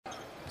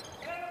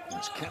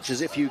Let's catch as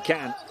if you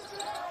can.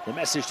 The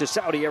message to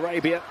Saudi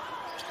Arabia.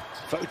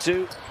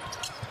 Photo.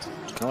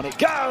 On it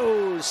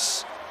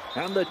goes!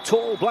 And the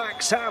Tall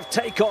Blacks have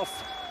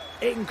takeoff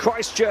in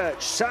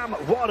Christchurch. Sam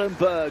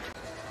Waardenburg.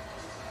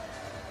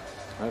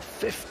 A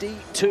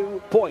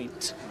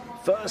 52-point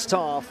first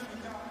half.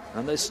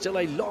 And there's still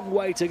a long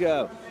way to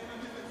go.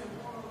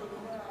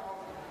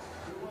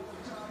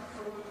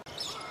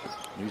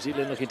 New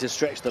Zealand looking to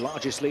stretch the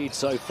largest lead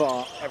so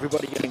far.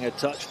 Everybody getting a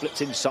touch.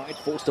 Flipped inside.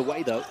 Forced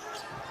away though.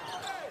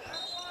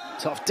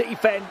 Tough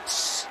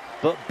defense,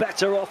 but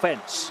better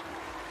offense.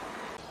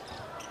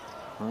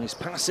 Nice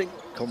passing,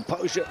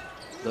 composure,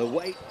 the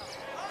weight,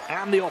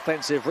 and the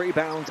offensive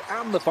rebound,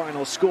 and the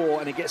final score,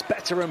 and it gets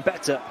better and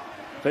better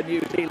for New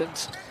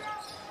Zealand.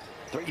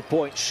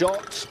 3-point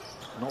shot,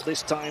 not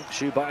this time,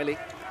 Shu Bailey.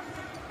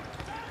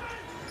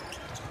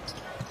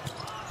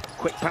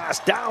 Quick pass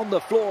down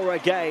the floor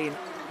again.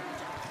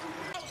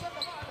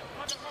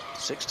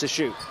 6 to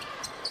shoot.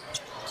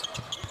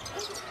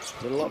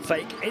 Little up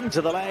fake into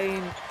the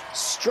lane,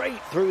 straight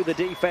through the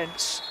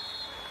defense,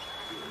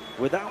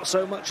 without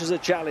so much as a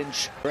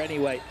challenge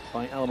anyway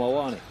by El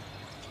Mawani.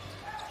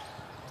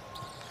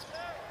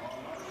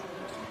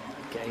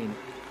 Again,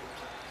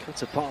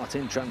 cut apart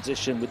in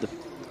transition with the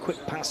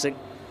quick passing.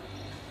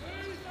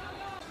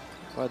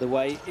 By the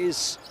way,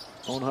 is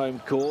on home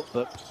court,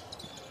 but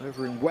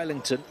over in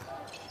Wellington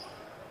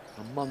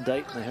on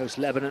Monday they host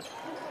Lebanon.